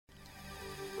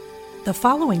The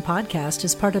following podcast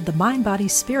is part of the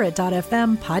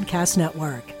MindBodySpirit.fm podcast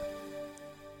network.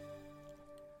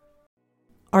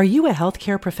 Are you a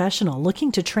healthcare professional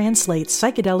looking to translate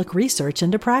psychedelic research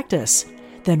into practice?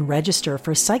 Then register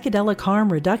for Psychedelic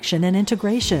Harm Reduction and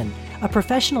Integration, a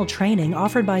professional training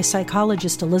offered by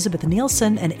psychologist Elizabeth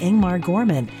Nielsen and Ingmar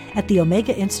Gorman at the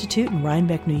Omega Institute in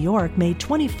Rhinebeck, New York, May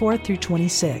 24th through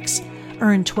 26.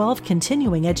 Earn 12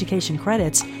 continuing education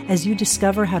credits as you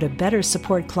discover how to better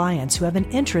support clients who have an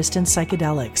interest in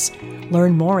psychedelics.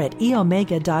 Learn more at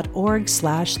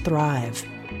eomega.org/thrive.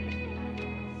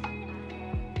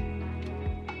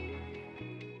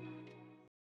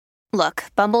 Look,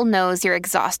 Bumble knows you're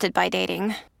exhausted by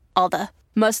dating. All the,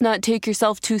 must not take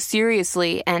yourself too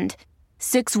seriously, and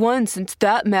 6'1" since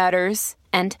that matters,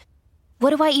 and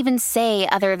what do I even say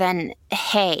other than,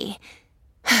 hey?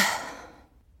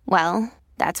 Well,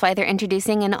 that's why they're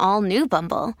introducing an all-new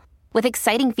Bumble, with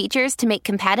exciting features to make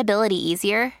compatibility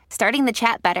easier, starting the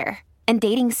chat better, and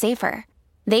dating safer.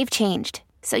 They've changed,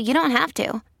 so you don't have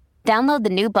to. Download the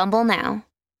new Bumble now.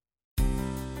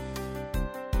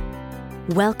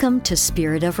 Welcome to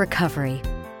Spirit of Recovery,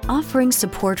 offering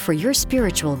support for your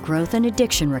spiritual growth and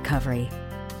addiction recovery.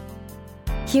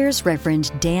 Here's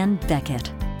Reverend Dan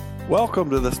Beckett. Welcome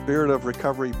to the Spirit of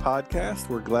Recovery podcast.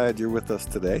 We're glad you're with us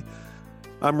today.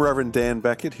 I'm Reverend Dan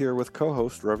Beckett here with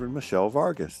co-host Reverend Michelle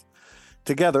Vargas.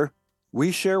 Together,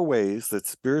 we share ways that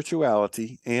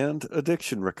spirituality and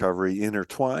addiction recovery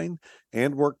intertwine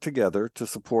and work together to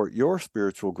support your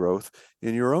spiritual growth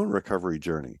in your own recovery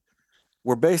journey.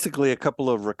 We're basically a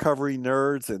couple of recovery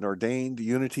nerds and ordained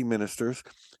unity ministers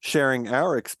sharing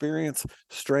our experience,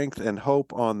 strength, and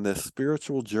hope on this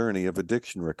spiritual journey of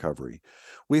addiction recovery.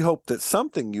 We hope that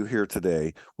something you hear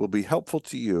today will be helpful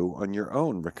to you on your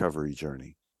own recovery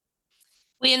journey.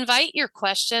 We invite your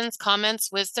questions,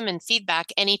 comments, wisdom, and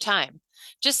feedback anytime.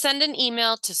 Just send an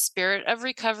email to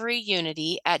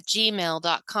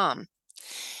spiritofrecoveryunity@gmail.com.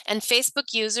 And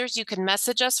Facebook users, you can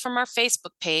message us from our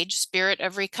Facebook page, Spirit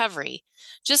of Recovery.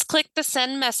 Just click the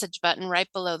send message button right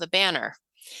below the banner.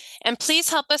 And please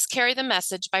help us carry the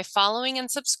message by following and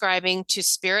subscribing to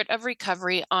Spirit of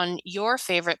Recovery on your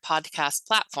favorite podcast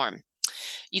platform.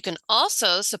 You can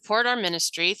also support our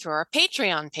ministry through our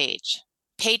Patreon page,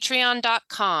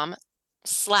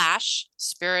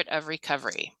 patreon.com/Spirit of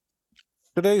Recovery.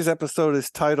 Today's episode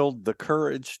is titled The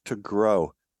Courage to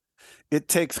Grow. It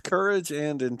takes courage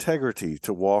and integrity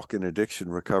to walk an addiction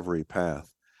recovery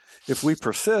path. If we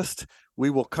persist, we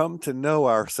will come to know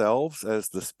ourselves as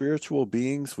the spiritual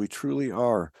beings we truly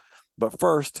are. But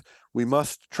first, we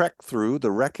must trek through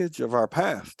the wreckage of our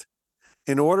past.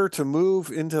 In order to move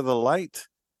into the light,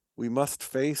 we must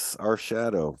face our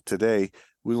shadow. Today,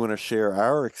 we want to share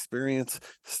our experience,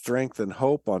 strength, and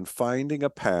hope on finding a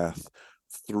path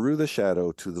through the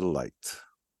shadow to the light.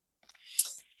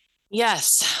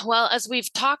 Yes. Well, as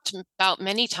we've talked about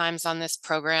many times on this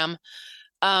program,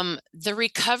 the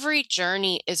recovery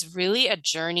journey is really a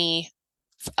journey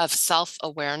of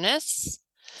self-awareness.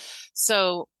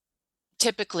 So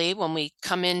typically when we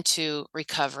come into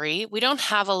recovery, we don't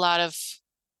have a lot of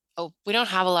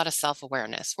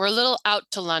self-awareness. We're a little out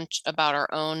to lunch about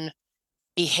our own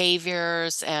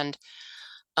behaviors and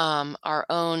our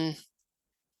own,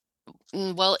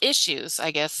 issues,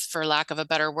 I guess, for lack of a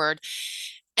better word.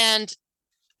 And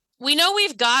we know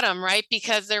we've got them, right?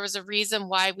 Because there was a reason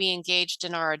why we engaged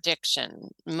in our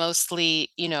addiction,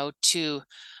 mostly, to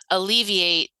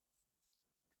alleviate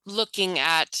looking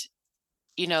at,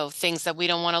 things that we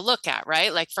don't want to look at,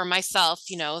 right? Like for myself,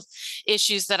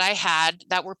 issues that I had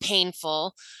that were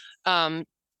painful. This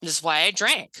is why I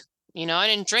drank. I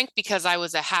didn't drink because I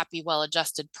was a happy,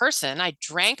 well-adjusted person. I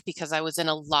drank because I was in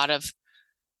a lot of,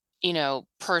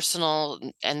 personal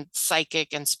and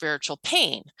psychic and spiritual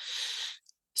pain.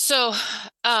 So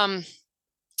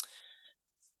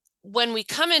when we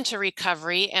come into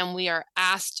recovery and we are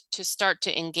asked to start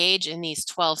to engage in these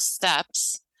 12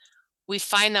 steps, we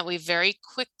find that we very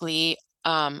quickly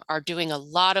are doing a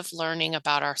lot of learning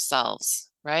about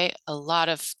ourselves, right? A lot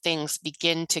of things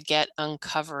begin to get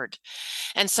uncovered.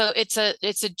 And so it's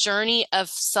a journey of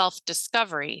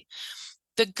self-discovery.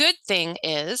 The good thing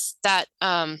is that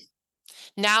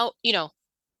now,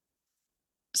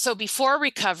 so before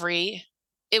recovery,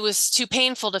 it was too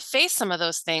painful to face some of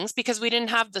those things because we didn't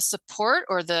have the support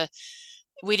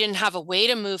we didn't have a way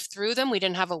to move through them. We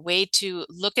didn't have a way to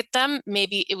look at them.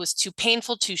 Maybe it was too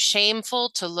painful, too shameful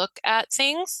to look at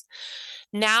things.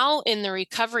 Now in the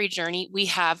recovery journey, we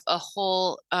have a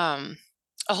whole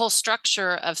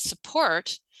structure of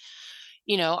support,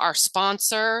 our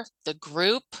sponsor, the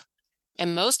group,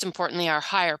 and most importantly, our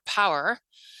higher power.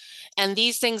 And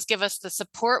these things give us the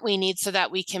support we need so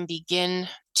that we can begin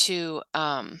to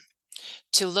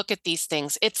look at these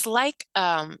things. It's like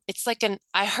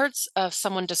I heard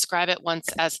someone describe it once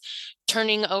as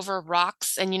turning over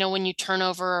rocks. And when you turn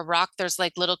over a rock, there's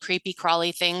like little creepy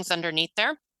crawly things underneath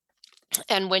there.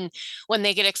 And when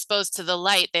they get exposed to the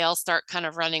light, they all start kind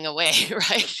of running away,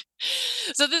 right?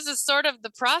 So this is sort of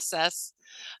the process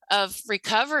of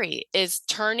recovery, is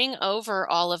turning over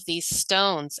all of these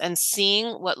stones and seeing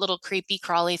what little creepy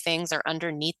crawly things are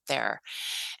underneath there.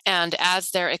 And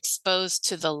as they're exposed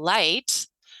to the light,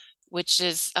 which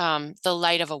is the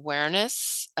light of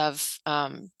awareness, of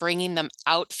bringing them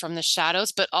out from the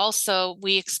shadows, but also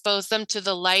we expose them to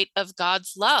the light of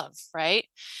God's love, right?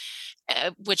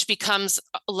 Which becomes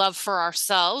love for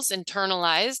ourselves,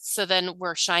 internalized. So then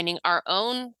we're shining our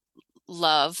own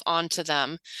love onto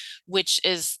them, which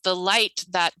is the light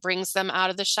that brings them out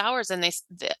of the showers and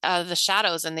the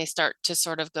shadows, and they start to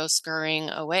sort of go scurrying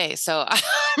away. So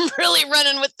I'm really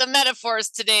running with the metaphors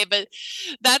today, but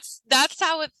that's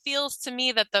how it feels to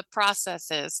me that the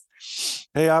process is.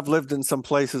 Hey, I've lived in some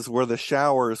places where the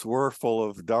showers were full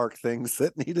of dark things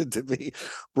that needed to be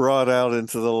brought out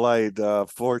into the light.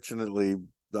 Fortunately,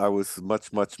 I was much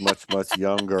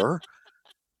younger.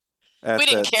 We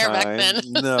didn't care back then.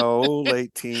 No,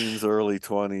 late teens, early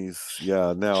 20s.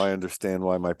 Yeah, now I understand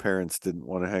why my parents didn't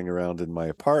want to hang around in my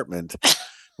apartment.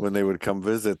 When they would come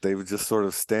visit, they would just sort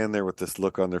of stand there with this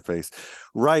look on their face.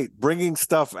 Right, bringing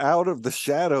stuff out of the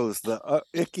shadows, the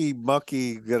icky, mucky,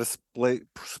 you got to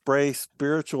spray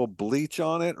spiritual bleach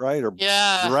on it, right? Or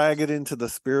drag it into the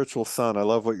spiritual sun. I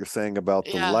love what you're saying about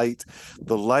the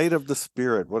light of the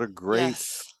spirit. What a great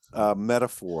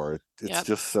metaphor. It's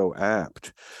just so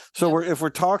apt. So if we're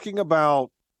talking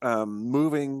about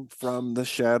moving from the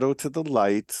shadow to the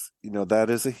light,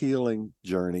 that is a healing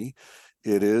journey.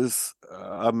 It is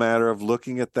a matter of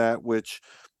looking at that which,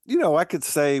 I could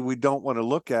say we don't want to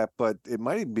look at, but it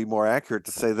might even be more accurate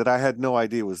to say that I had no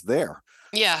idea was there.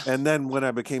 Yeah. And then when I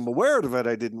became aware of it,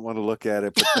 I didn't want to look at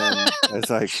it. But then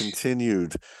as I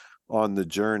continued on the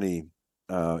journey,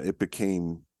 it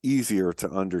became easier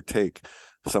to undertake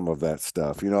some of that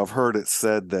stuff. I've heard it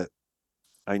said that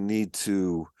I need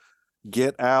to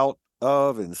get out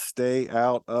of and stay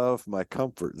out of my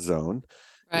comfort zone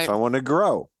if I want to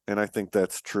grow. And I think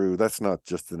that's true. That's not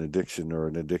just an addiction or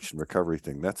an addiction recovery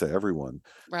thing. That's a everyone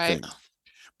thing.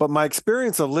 But my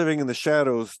experience of living in the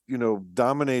shadows,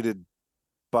 dominated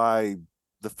by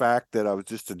the fact that I was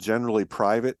just a generally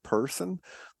private person,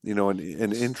 an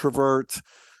introvert.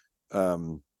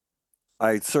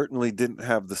 I certainly didn't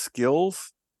have the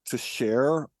skills to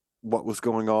share what was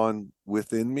going on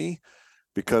within me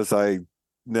because I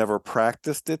never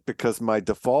practiced it, because my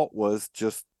default was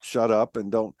just shut up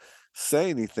and don't say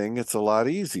anything. It's a lot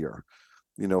easier,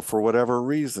 for whatever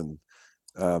reason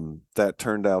that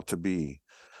turned out to be.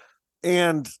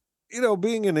 And,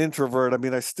 being an introvert,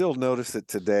 I still notice it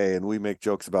today, and we make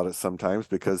jokes about it sometimes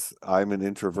because I'm an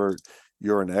introvert,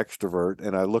 you're an extrovert.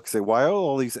 And I say, why are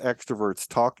all these extroverts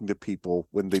talking to people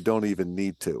when they don't even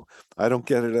need to? I don't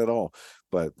get it at all.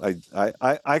 But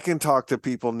I can talk to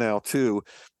people now too.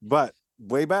 But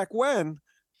way back when,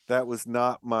 that was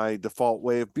not my default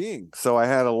way of being. So I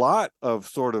had a lot of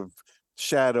sort of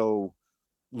shadow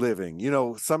living.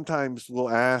 Sometimes we'll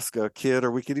ask a kid,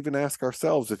 or we could even ask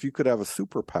ourselves, if you could have a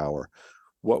superpower,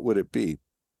 what would it be?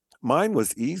 Mine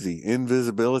was easy: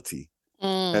 invisibility.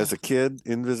 As a kid,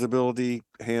 invisibility,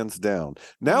 hands down.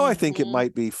 Now I think it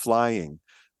might be flying,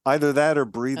 either that or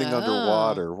breathing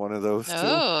underwater, one of those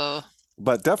two.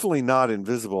 But definitely not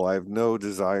invisible. I have no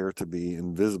desire to be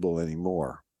invisible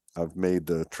anymore. I've made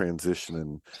the transition,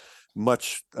 and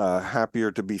much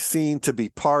happier to be seen, to be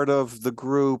part of the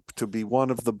group, to be one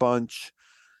of the bunch,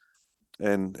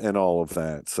 and all of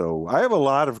that. So I have a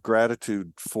lot of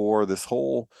gratitude for this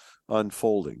whole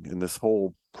unfolding and this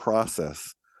whole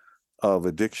process of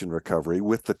addiction recovery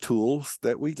with the tools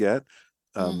that we get.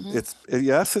 It's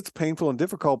painful and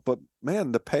difficult, but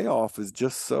man, the payoff is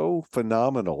just so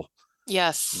phenomenal.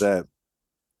 Yes. That,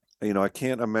 I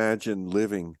can't imagine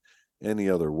living any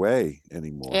other way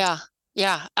anymore.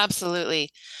 Yeah,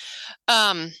 absolutely.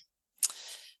 Yeah,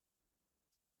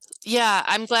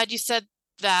 I'm glad you said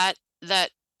that,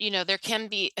 there can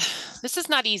be, this is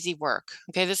not easy work.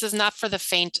 Okay. This is not for the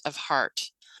faint of heart.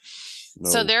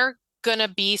 No. So there are going to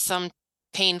be some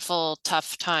painful,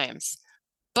 tough times,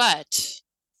 but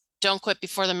don't quit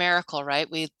before the miracle, right?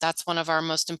 That's one of our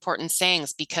most important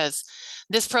sayings, because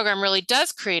this program really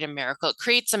does create a miracle. It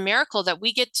creates a miracle that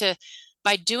we get to,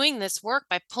 by doing this work,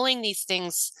 by pulling these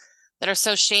things, that are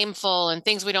so shameful, and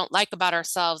things we don't like about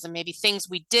ourselves, and maybe things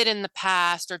we did in the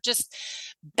past, or just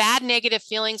bad negative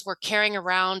feelings we're carrying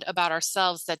around about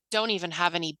ourselves that don't even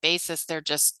have any basis. They're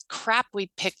just crap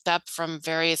we picked up from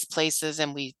various places,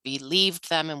 and we believed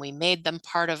them and we made them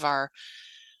part of our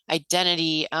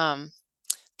identity.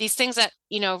 These things that,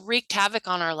 wreaked havoc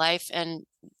on our life and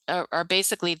are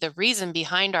basically the reason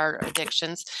behind our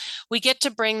addictions. We get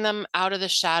to bring them out of the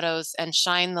shadows and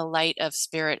shine the light of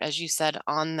spirit, as you said,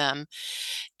 on them.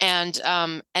 And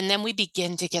then we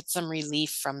begin to get some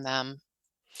relief from them.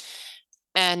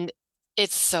 And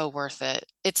it's so worth it.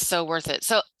 It's so worth it.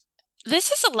 So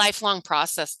this is a lifelong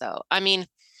process, though. I mean,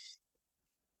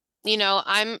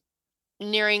 I'm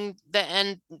nearing the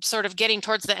end, sort of getting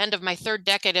towards the end of my 3rd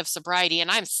decade of sobriety, and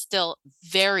I'm still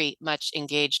very much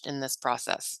engaged in this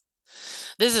process.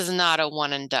 This is not a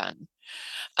one and done.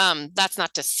 That's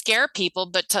not to scare people,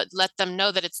 but to let them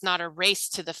know that it's not a race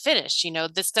to the finish.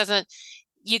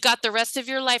 You got the rest of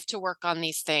your life to work on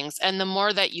these things. And the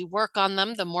more that you work on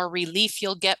them, the more relief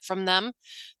you'll get from them,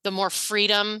 the more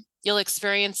freedom you'll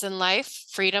experience in life,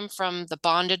 freedom from the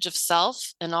bondage of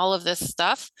self and all of this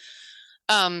stuff.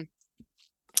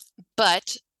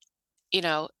 But,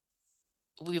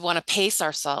 we want to pace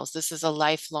ourselves. This is a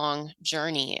lifelong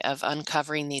journey of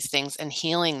uncovering these things and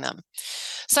healing them.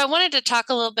 So I wanted to talk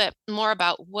a little bit more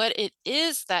about what it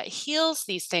is that heals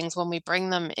these things when we bring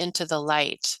them into the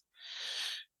light.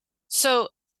 So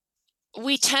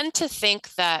we tend to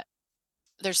think that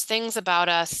there's things about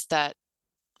us that,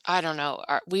 I don't know,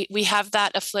 we have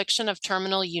that affliction of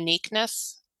terminal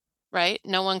uniqueness, right?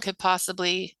 No one could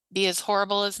possibly be as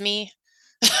horrible as me.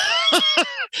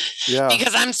 Yeah.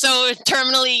 Because I'm so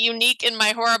terminally unique in my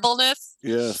horribleness.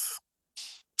 Yes.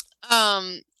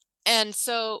 And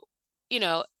so,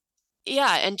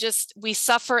 and just we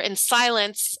suffer in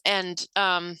silence and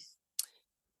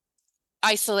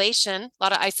isolation, a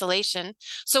lot of isolation.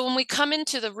 So when we come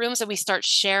into the rooms and we start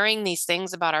sharing these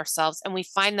things about ourselves, and we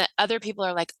find that other people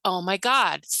are like, oh my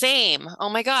God, same. Oh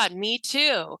my God, me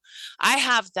too. I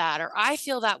have that, or I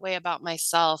feel that way about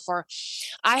myself, or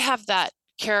I have that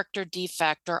character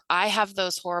defect, or I have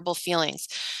those horrible feelings.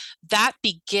 That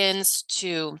begins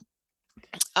to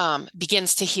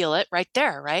heal it right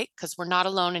there, right? Because we're not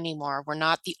alone anymore. We're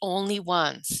not the only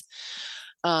ones.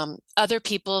 Other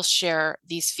people share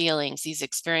these feelings, these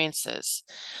experiences.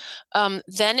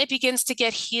 Then it begins to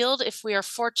get healed if we are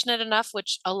fortunate enough,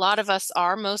 which a lot of us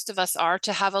are, most of us are,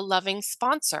 to have a loving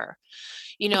sponsor.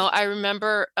 I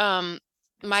remember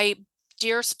my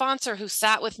dear sponsor who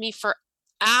sat with me for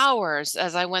hours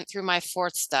as I went through my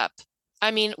 4th step. I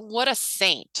mean, what a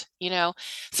saint,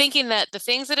 thinking that the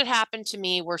things that had happened to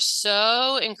me were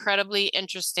so incredibly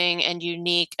interesting and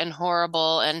unique and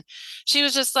horrible. And she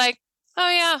was just like, oh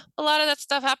yeah, a lot of that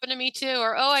stuff happened to me too.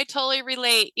 Or, oh, I totally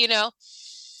relate,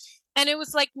 And it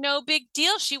was like no big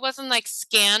deal. She wasn't like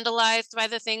scandalized by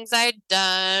the things I'd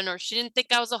done, or she didn't think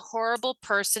I was a horrible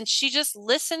person. She just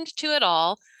listened to it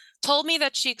all, told me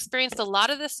that she experienced a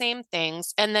lot of the same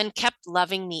things, and then kept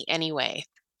loving me anyway.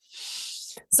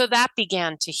 So that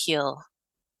began to heal.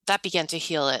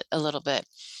 It a little bit.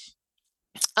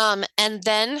 And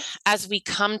then as we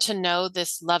come to know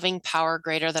this loving power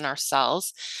greater than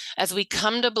ourselves, as we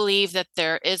come to believe that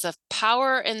there is a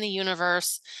power in the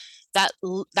universe that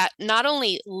not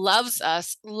only loves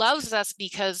us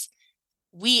because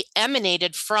we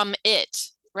emanated from it,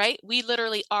 right? We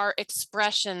literally are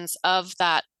expressions of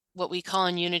that, what we call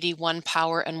in unity, one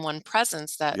power and one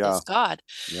presence that is God.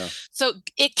 Yeah. So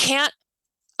it can't,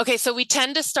 okay, so we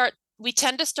tend to start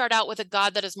out with a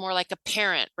God that is more like a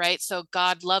parent, right? So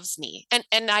God loves me. And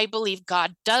I believe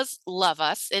God does love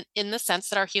us in the sense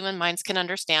that our human minds can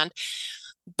understand.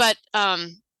 But,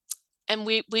 and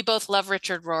we both love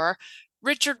Richard Rohr.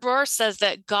 Richard Rohr says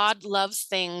that God loves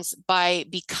things by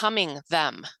becoming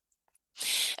them.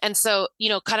 And so,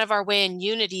 kind of our way in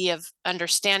unity of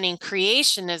understanding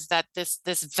creation is that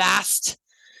this vast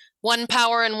one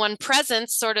power and one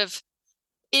presence sort of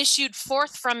issued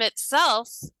forth from itself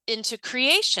into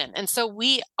creation. And so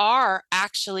we are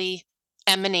actually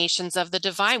emanations of the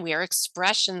divine. We are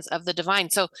expressions of the divine.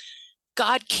 So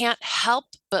God can't help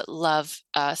but love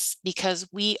us because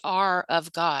we are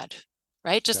of God,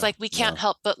 right? Just like we can't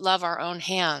help but love our own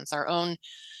hands, our own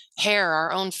hair,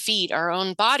 our own feet, our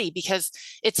own body, because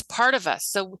it's part of us.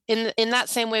 So in that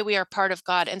same way, we are part of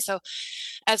God. And so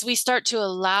as we start to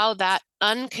allow that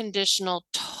unconditional,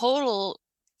 total,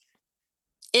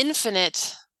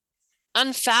 infinite,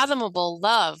 unfathomable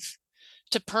love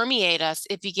to permeate us,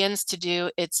 it begins to do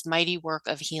its mighty work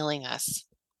of healing us.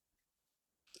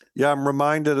 Yeah, I'm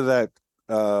reminded of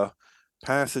that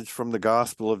passage from the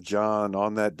Gospel of John.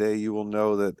 On that day, you will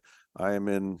know that I am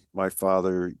in my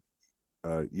Father,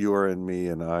 you are in me,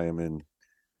 and I am in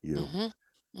you.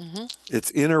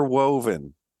 It's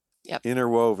interwoven. Yep.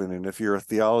 Interwoven. And if you're a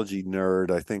theology nerd,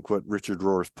 I think what Richard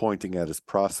Rohr is pointing at is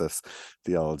process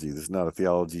theology. This is not a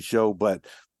theology show, but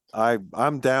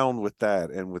I'm down with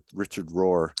that, and with Richard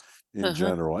Rohr in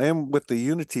general, and with the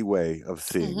unity way of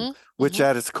seeing, which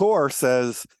at its core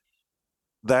says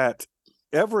that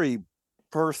every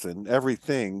person,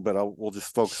 everything, but we'll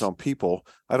just focus on people.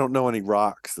 I don't know any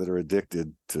rocks that are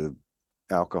addicted to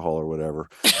alcohol or whatever.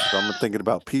 So I'm thinking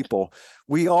about people.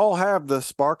 We all have the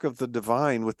spark of the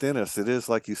divine within us. It is,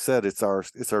 like you said, it's our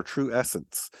true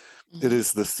essence. It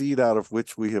is the seed out of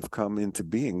which we have come into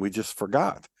being. We just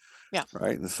forgot. Yeah.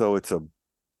 Right. And so it's a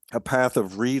path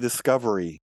of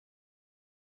rediscovery.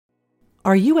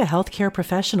 Are you a healthcare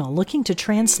professional looking to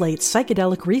translate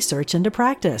psychedelic research into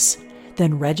practice?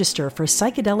 Then register for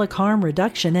Psychedelic Harm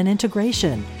Reduction and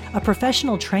Integration, a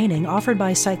professional training offered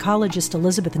by psychologist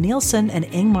Elizabeth Nielsen and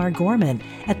Ingmar Gorman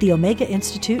at the Omega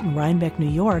Institute in Rhinebeck, New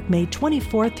York, May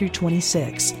 24th through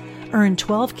 26. Earn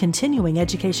 12 continuing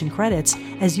education credits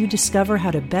as you discover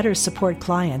how to better support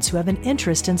clients who have an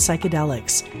interest in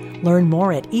psychedelics. Learn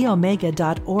more at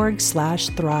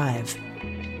eomega.org/thrive.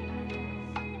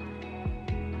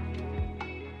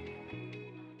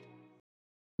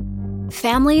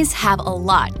 Families have a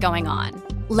lot going on.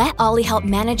 Let Ollie help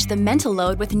manage the mental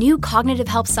load with new cognitive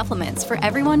help supplements for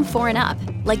everyone 4 and up,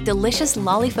 like delicious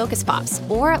Lolly Focus Pops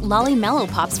or Lolly Mellow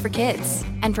Pops for kids.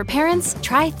 And for parents,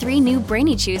 try 3 new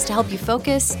Brainy Chews to help you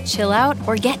focus, chill out,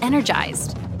 or get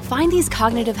energized. Find these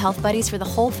cognitive health buddies for the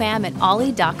whole fam at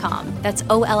ollie.com. That's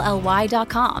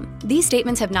OLLY.com. These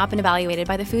statements have not been evaluated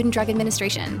by the Food and Drug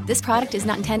Administration. This product is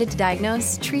not intended to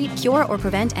diagnose, treat, cure, or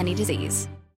prevent any disease.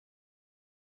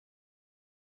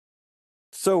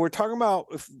 So we're talking about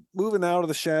moving out of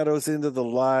the shadows into the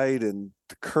light, and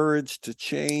the courage to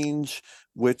change,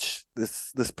 which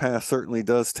this path certainly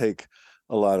does take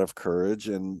a lot of courage.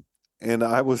 And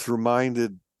I was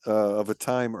reminded of a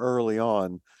time early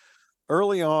on,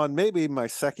 maybe my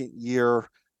second year.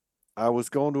 I was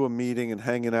going to a meeting and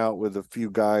hanging out with a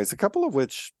few guys, a couple of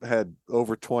which had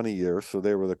over 20 years, so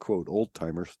they were the quote old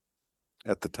timers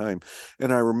at the time.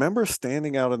 And I remember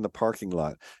standing out in the parking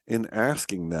lot and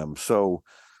asking them, so,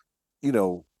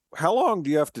 how long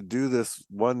do you have to do this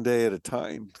one day at a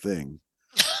time thing?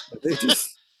 They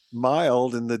just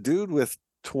smiled, and the dude with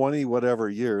 20 whatever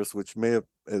years, which may have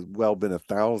as well been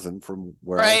 1,000 from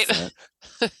where I sat,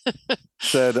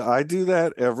 said, I do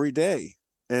that every day.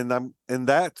 And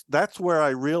that's where I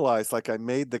realized, like, I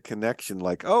made the connection,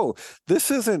 like, oh, this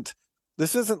isn't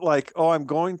like, oh, I'm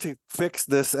going to fix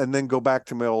this and then go back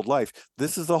to my old life.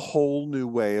 This is a whole new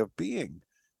way of being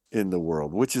in the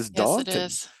world, which is daunting. Yes, it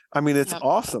is. I mean, it's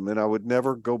awesome, and I would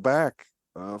never go back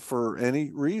for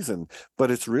any reason, but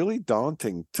it's really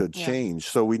daunting to change.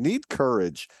 So we need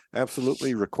courage,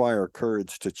 absolutely require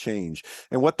courage to change.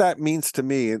 And what that means to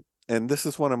me, and this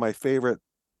is one of my favorite,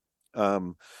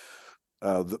 what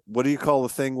do you call the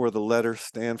thing where the letters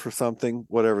stand for something,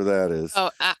 whatever that is?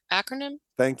 Oh, acronym?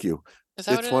 Thank you. Is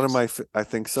that It's what one it of my, I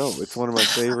think so. It's one of my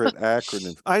favorite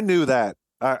acronyms. I knew that.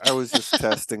 I was just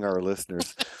testing our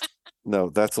listeners. No,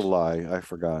 that's a lie. I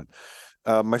forgot.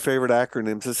 My favorite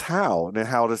acronyms is HOW. And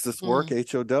how does this work?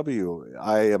 HOW.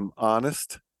 I am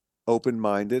honest,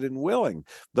 open-minded, and willing.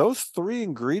 Those 3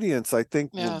 ingredients, I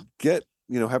think, will get,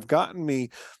 have gotten me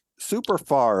super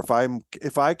far.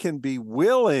 If I can be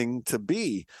willing to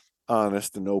be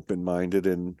honest and open-minded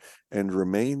and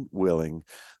remain willing,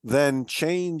 then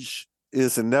change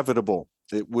is inevitable.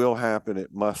 It will happen.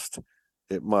 It must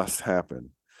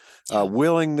happen.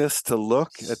 Willingness to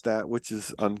look at that which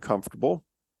is uncomfortable,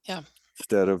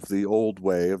 instead of the old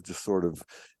way of just sort of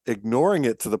ignoring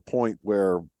it to the point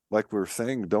where, like we were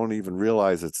saying, don't even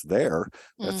realize it's there.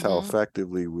 That's how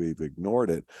effectively we've ignored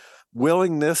it.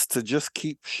 Willingness to just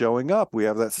keep showing up. We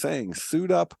have that saying,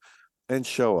 suit up and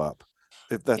show up.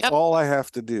 If that's all I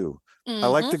have to do. I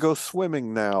like to go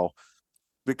swimming now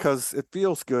because it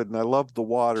feels good and I love the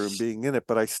water and being in it,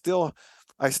 but I still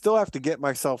have to get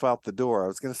myself out the door. I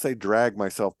was going to say drag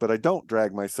myself, but I don't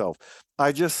drag myself.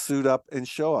 I just suit up and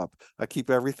show up. I keep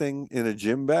everything in a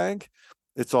gym bag.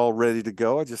 It's all ready to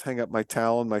go. I just hang up my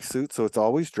towel and my suit so it's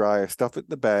always dry. I stuff it in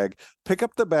the bag, pick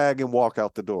up the bag, and walk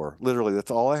out the door. Literally,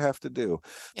 that's all I have to do.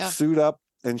 Suit up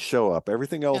and show up.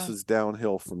 Everything else is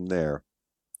downhill from there.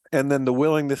 And then the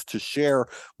willingness to share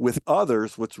with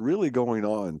others what's really going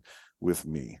on with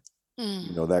me.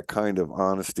 That kind of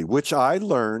honesty, which I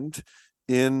learned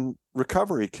in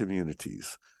recovery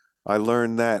communities. I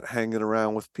learned that hanging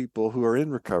around with people who are in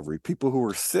recovery, people who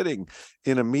are sitting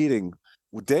in a meeting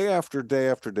day after day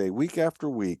after day, week after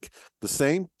week, the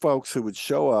same folks who would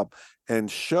show up and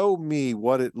show me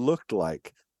what it looked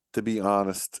like to be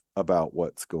honest about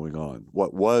what's going on,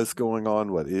 what was going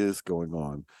on, what is going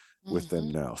on with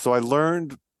them now. So I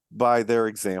learned by their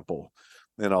example,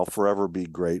 and I'll forever be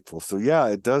grateful. So yeah,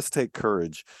 it does take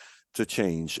courage to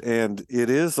change, and it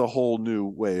is a whole new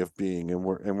way of being, and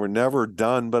we're never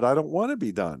done, but I don't want to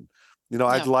be done.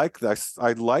 I'd like this.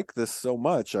 I like this so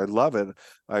much. I love it.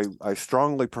 I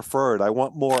strongly prefer it. I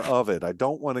want more of it. I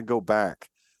don't want to go back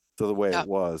to the way it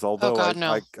was. Although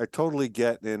I totally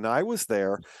get, and I was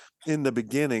there in the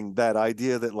beginning, that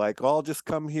idea that like, I'll just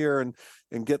come here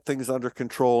and get things under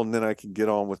control and then I can get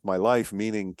on with my life,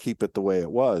 meaning keep it the way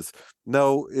it was.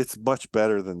 No, it's much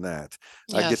better than that.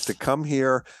 Yes. I get to come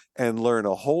here and learn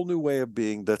a whole new way of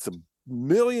being that's a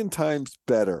million times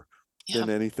better than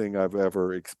anything I've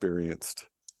ever experienced.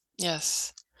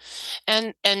 Yes.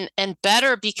 And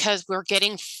better because we're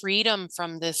getting freedom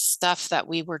from this stuff that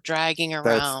we were dragging around.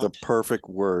 That's the perfect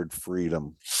word,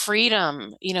 freedom.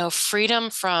 Freedom, freedom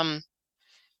from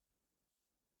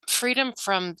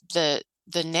the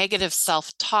negative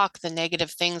self-talk, the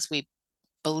negative things we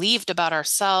believed about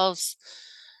ourselves,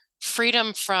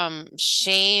 freedom from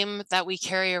shame that we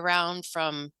carry around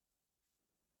from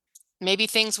maybe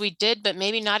things we did, but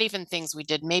maybe not even things we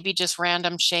did, maybe just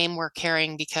random shame we're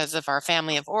carrying because of our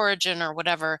family of origin or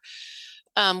whatever.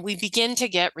 We begin to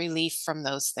get relief from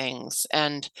those things.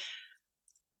 And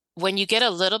when you get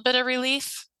a little bit of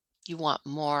relief, you want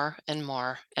more and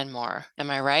more and more.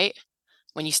 Am I right?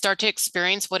 When you start to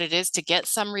experience what it is to get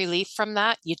some relief from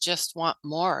that, you just want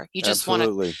more. You just want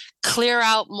to clear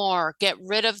out more, get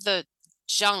rid of the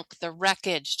junk, the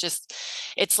wreckage. Just,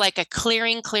 it's like a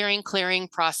clearing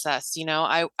process.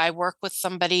 I work with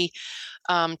somebody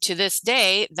to this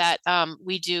day that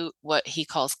we do what he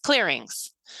calls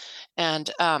clearings.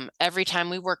 And every time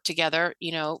we work together,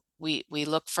 we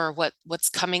look for what's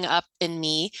coming up in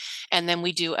me, and then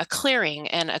we do a clearing.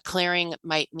 And a clearing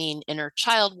might mean inner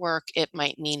child work. It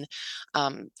might mean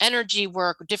energy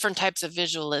work, different types of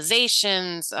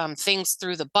visualizations, things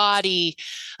through the body.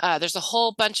 There's a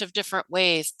whole bunch of different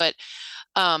ways, but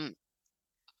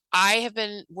I have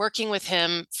been working with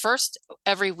him first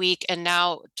every week and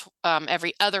now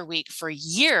every other week for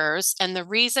years. And the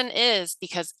reason is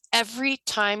because every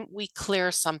time we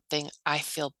clear something, I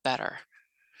feel better,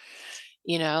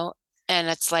 and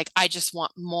it's like, I just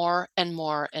want more and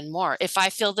more and more. If I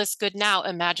feel this good now,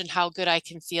 imagine how good I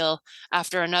can feel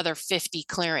after another 50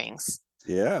 clearings.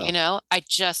 Yeah. I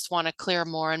just want to clear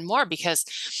more and more because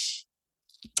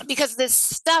this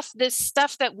stuff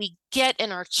that we get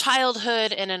in our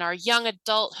childhood and in our young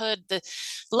adulthood, a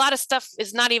lot of stuff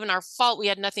is not even our fault. We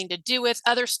had nothing to do with.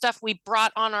 Other stuff we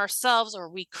brought on ourselves, or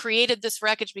we created this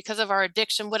wreckage because of our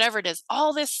addiction, whatever it is.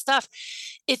 All this stuff,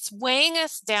 it's weighing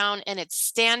us down, and it's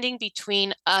standing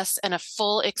between us and a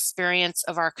full experience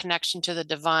of our connection to the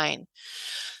divine.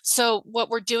 So what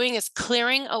we're doing is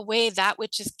clearing away that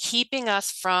which is keeping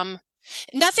us from.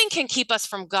 Nothing can keep us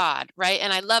from God, right?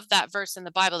 And I love that verse in the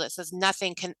Bible that says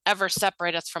nothing can ever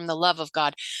separate us from the love of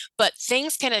God, but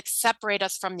things can separate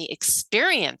us from the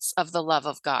experience of the love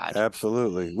of God.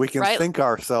 Absolutely. We can think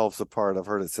ourselves apart. I've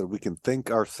heard it said we can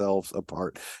think ourselves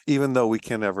apart, even though we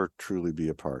can never truly be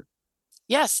apart.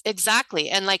 Yes, exactly.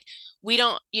 And like, we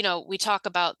don't, we talk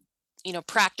about,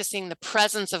 practicing the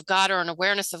presence of God or an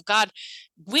awareness of God.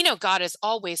 We know God is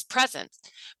always present,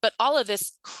 but all of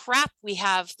this crap we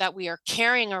have that we are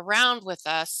carrying around with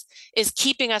us is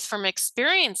keeping us from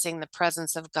experiencing the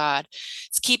presence of God.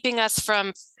 It's keeping us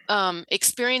from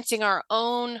experiencing our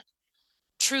own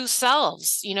true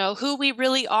selves, who we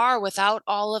really are without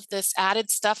all of this added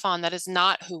stuff on that is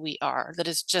not who we are, that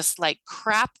is just like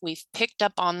crap we've picked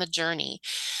up on the journey.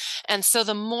 And so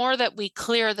the more that we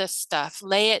clear this stuff,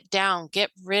 lay it down,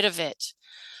 get rid of it,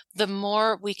 the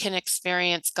more we can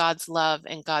experience God's love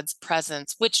and God's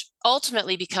presence, which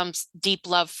ultimately becomes deep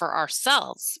love for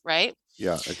ourselves, right?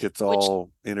 Yeah, it gets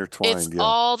all intertwined. It's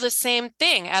all the same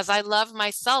thing. As I love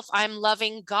myself, I'm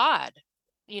loving God.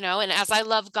 And as I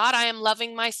love God, I am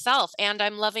loving myself, and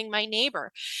I'm loving my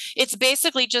neighbor. It's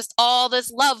basically just all this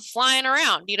love flying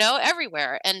around,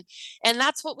 everywhere. And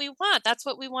that's what we want. That's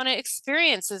what we want to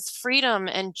experience, is freedom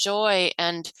and joy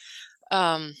and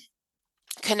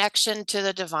connection to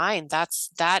the divine.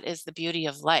 That is the beauty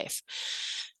of life.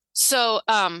 So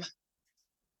I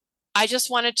just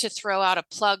wanted to throw out a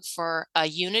plug for a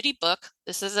Unity book.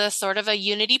 This is a sort of a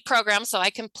Unity program, so I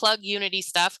can plug Unity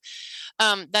stuff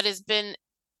that has been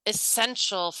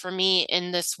essential for me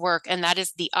in this work, and that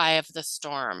is The Eye of the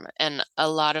Storm. And a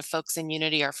lot of folks in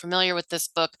Unity are familiar with this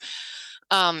book.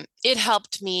 It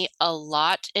helped me a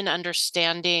lot in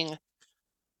understanding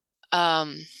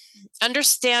how,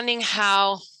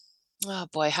 oh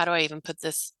boy, how do I even put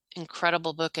this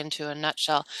incredible book into a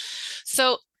nutshell?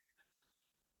 So,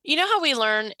 you know how we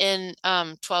learn in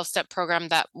 12-step program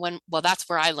that that's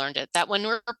where I learned it, that when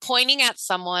we're pointing at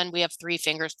someone, we have 3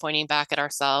 fingers pointing back at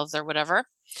ourselves or whatever.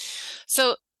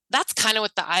 So that's kind of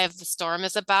what the eye of the storm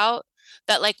is about.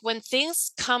 That like when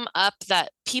things come up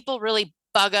that people really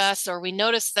bug us, or we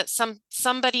notice that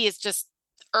somebody is just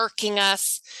irking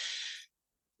us,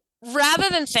 rather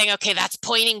than saying, okay, that's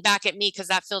pointing back at me because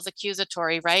that feels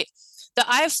accusatory, right? The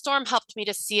eye of storm helped me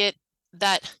to see it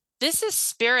that this is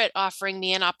spirit offering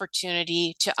me an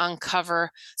opportunity to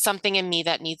uncover something in me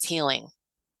that needs healing.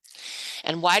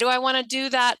 And why do I want to do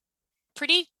that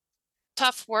pretty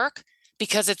tough work?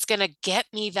 Because it's going to get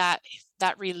me that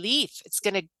relief. It's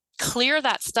going to clear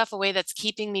that stuff away that's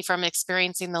keeping me from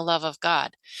experiencing the love of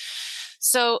God.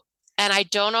 So, and I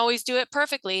don't always do it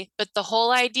perfectly, but the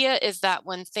whole idea is that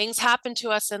when things happen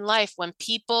to us in life, when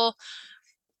people,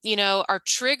 are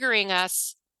triggering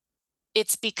us,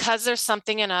 it's because there's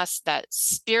something in us that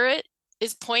spirit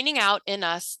is pointing out in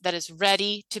us that is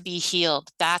ready to be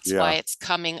healed. That's why it's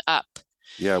coming up.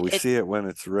 Yeah, we see it when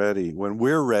it's ready. When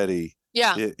we're ready,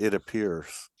 it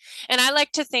appears. And I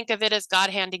like to think of it as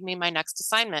God handing me my next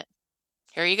assignment.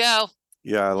 Here you go.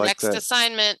 Yeah, I like that. Next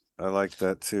assignment. I like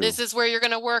that too. This is where you're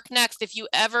going to work next. If you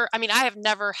ever, I have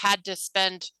never had to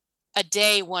spend a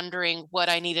day wondering what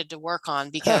I needed to work on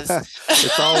because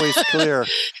it's always clear.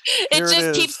 It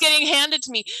just keeps getting handed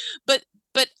to me. But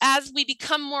as we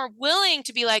become more willing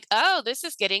to be like, oh, this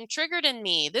is getting triggered in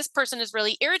me. This person is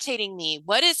really irritating me.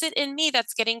 What is it in me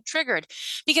that's getting triggered?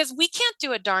 Because we can't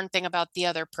do a darn thing about the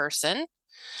other person.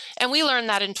 And we learned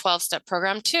that in 12-step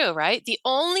program too, right? The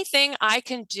only thing I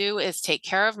can do is take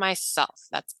care of myself.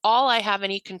 That's all I have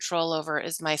any control over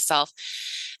is myself.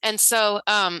 And so,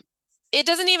 it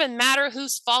doesn't even matter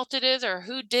whose fault it is or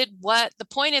who did what. The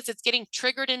point is it's getting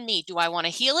triggered in me. Do I want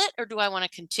to heal it or do I want to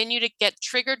continue to get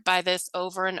triggered by this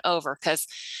over and over? Because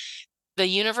the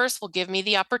universe will give me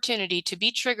the opportunity to be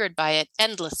triggered by it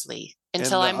endlessly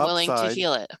until I'm willing to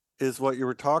heal it. Is what you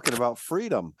were talking about,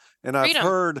 freedom. And I've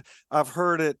heard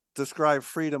it describe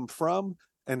freedom from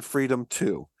and freedom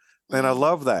to. And I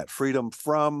love that. Freedom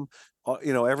from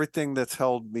everything that's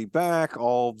held me back,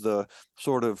 all the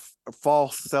sort of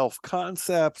false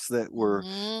self-concepts that were,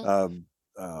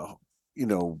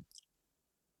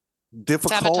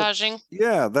 difficult. Sabotaging.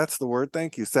 Yeah, that's the word.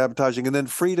 Thank you. Sabotaging. And then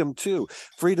freedom to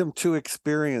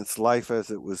experience life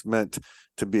as it was meant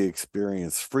to be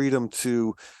experienced. Freedom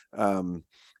to,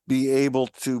 be able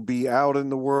to be out in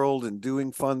the world and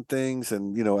doing fun things.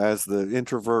 And, as the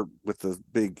introvert with the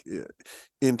big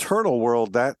internal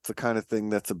world, that's the kind of thing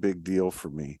that's a big deal for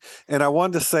me. And I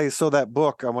wanted to say, so that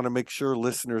book, I want to make sure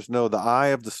listeners know The Eye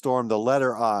of the Storm, the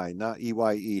letter I, not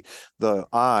EYE, the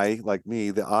I, like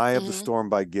me, The Eye of the Storm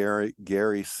by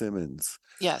Gary Simmons.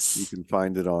 Yes. You can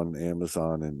find it on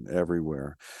Amazon and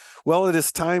everywhere. Well, it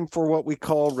is time for what we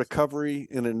call recovery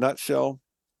in a nutshell.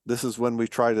 This is when we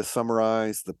try to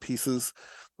summarize the pieces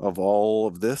of all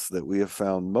of this that we have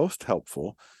found most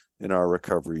helpful in our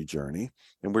recovery journey.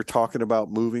 And we're talking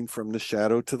about moving from the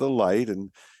shadow to the light.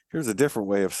 And here's a different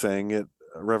way of saying it.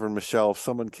 Reverend Michelle, if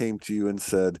someone came to you and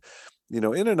said, in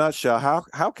a nutshell,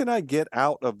 how can I get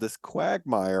out of this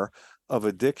quagmire of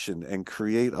addiction and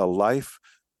create a life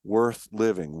worth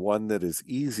living, one that is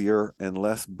easier and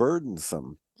less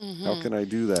burdensome? How can I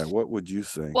do that? What would you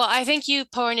say? Well, I think you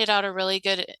pointed out a really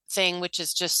good thing, which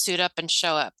is just suit up and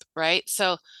show up, right?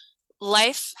 So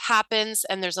life happens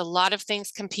and there's a lot of things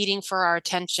competing for our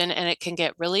attention and it can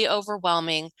get really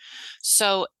overwhelming.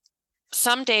 So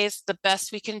some days the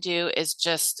best we can do is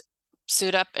just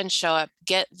suit up and show up.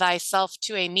 Get thyself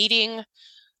to a meeting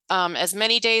as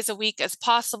many days a week as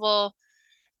possible.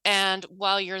 And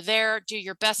while you're there, do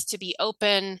your best to be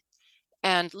open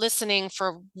and listening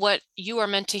for what you are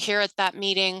meant to hear at that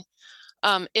meeting.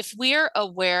 If we're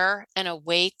aware and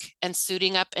awake and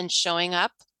suiting up and showing up,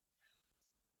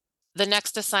 the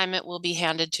next assignment will be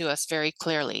handed to us very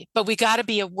clearly. But we got to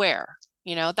be aware,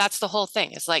 that's the whole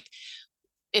thing. It's like,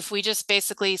 if we just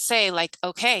basically say like,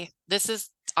 okay,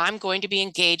 I'm going to be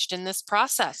engaged in this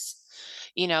process,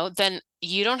 then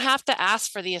you don't have to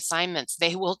ask for the assignments.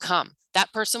 They will come.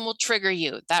 That person will trigger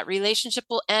you. That relationship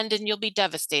will end and you'll be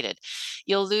devastated.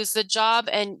 You'll lose the job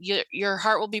and your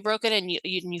heart will be broken and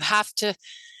you have to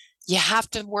you have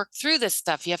to work through this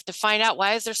stuff. You have to find out,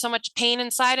 why is there so much pain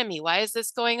inside of me? Why is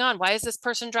this going on? Why is this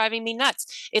person driving me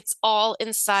nuts? It's all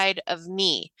inside of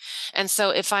me. And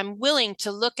so if I'm willing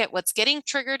to look at what's getting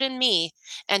triggered in me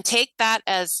and take that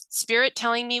as spirit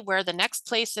telling me where the next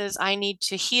place is I need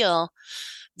to heal,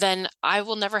 then I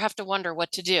will never have to wonder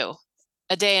what to do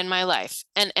a day in my life.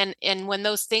 And when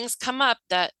those things come up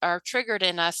that are triggered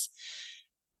in us,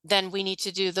 then we need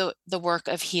to do the work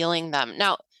of healing them.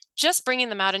 Now, just bringing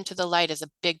them out into the light is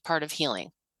a big part of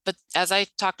healing. But as I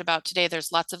talked about today,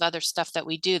 there's lots of other stuff that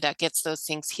we do that gets those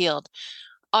things healed.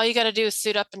 All you got to do is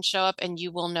suit up and show up, and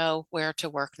you will know where to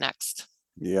work next.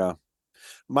 Yeah.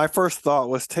 My first thought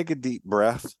was take a deep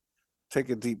breath. Take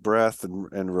a deep breath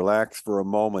and relax for a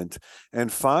moment,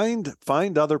 and find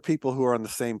other people who are on the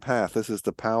same path. This is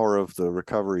the power of the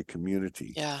recovery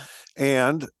community. Yeah.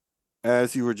 And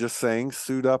as you were just saying,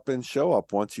 suit up and show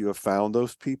up. Once you have found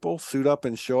those people, suit up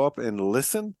and show up and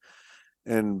listen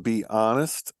and be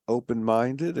honest,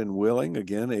 open-minded, and willing.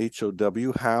 Again,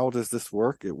 HOW. How does this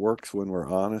work? It works when we're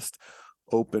honest,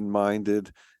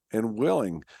 open-minded, and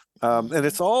willing. And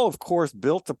it's all, of course,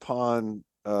 built upon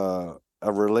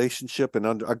a relationship and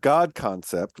under a God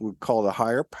concept we call the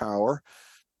higher power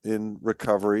in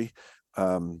recovery,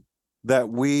 that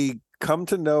we come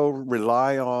to know,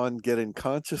 rely on, get in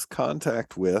conscious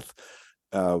contact with.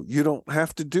 You don't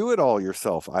have to do it all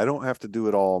yourself. I don't have to do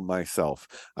it all myself.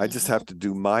 I just have to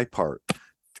do my part.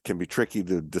 It can be tricky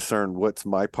to discern what's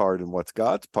my part and what's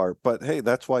God's part, but hey,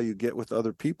 that's why you get with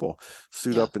other people.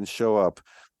 Suit up and show up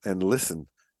and listen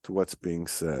to what's being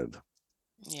said.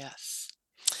 Yes.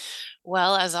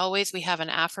 Well, as always, we have an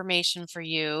affirmation for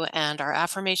you, and our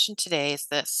affirmation today is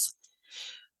this: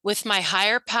 with my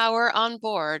higher power on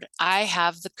board, I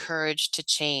have the courage to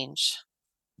change.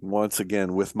 Once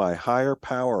again, with my higher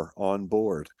power on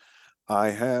board,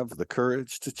 I have the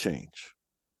courage to change.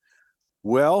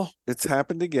 Well, it's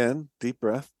happened again. Deep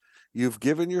breath. You've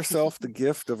given yourself the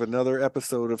gift of another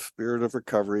episode of Spirit of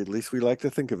Recovery. At least we like to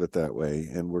think of it that way,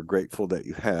 and we're grateful that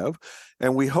you have.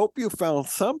 And we hope you found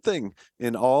something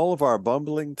in all of our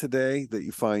bumbling today that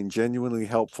you find genuinely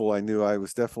helpful. I knew I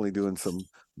was definitely doing some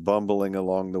bumbling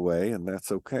along the way, and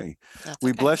that's okay.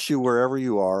 We bless you wherever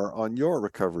you are on your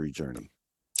recovery journey.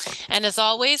 And as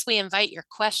always, we invite your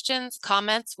questions,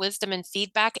 comments, wisdom, and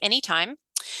feedback anytime.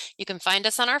 You can find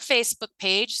us on our Facebook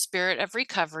page, Spirit of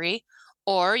Recovery,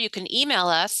 or you can email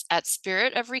us at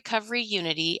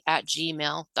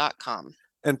spiritofrecoveryunity@gmail.com.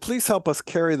 And please help us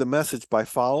carry the message by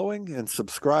following and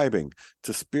subscribing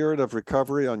to Spirit of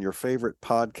Recovery on your favorite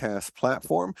podcast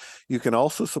platform. You can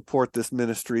also support this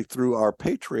ministry through our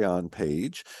Patreon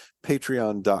page,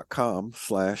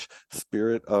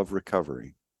 patreon.com/Spirit of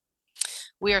Recovery.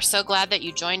 We are so glad that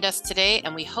you joined us today,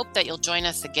 and we hope that you'll join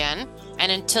us again.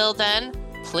 And until then,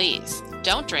 please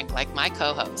don't drink like my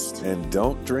co-host. And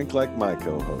don't drink like my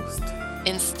co-host.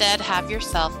 Instead, have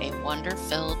yourself a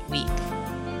wonder-filled week.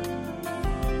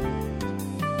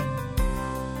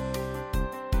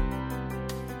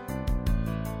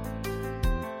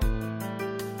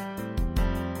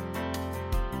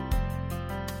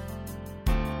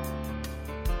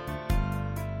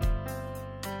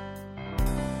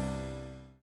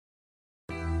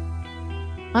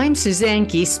 I'm Suzanne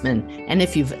Giesman, and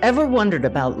if you've ever wondered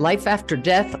about life after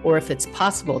death or if it's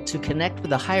possible to connect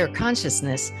with a higher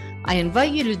consciousness, I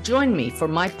invite you to join me for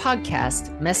my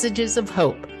podcast, Messages of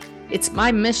Hope. It's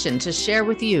my mission to share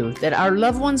with you that our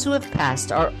loved ones who have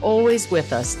passed are always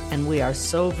with us, and we are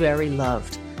so very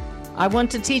loved. I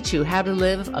want to teach you how to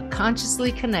live a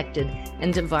consciously connected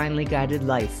and divinely guided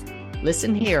life.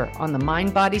 Listen here on the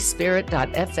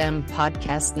mindbodyspirit.fm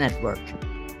podcast network.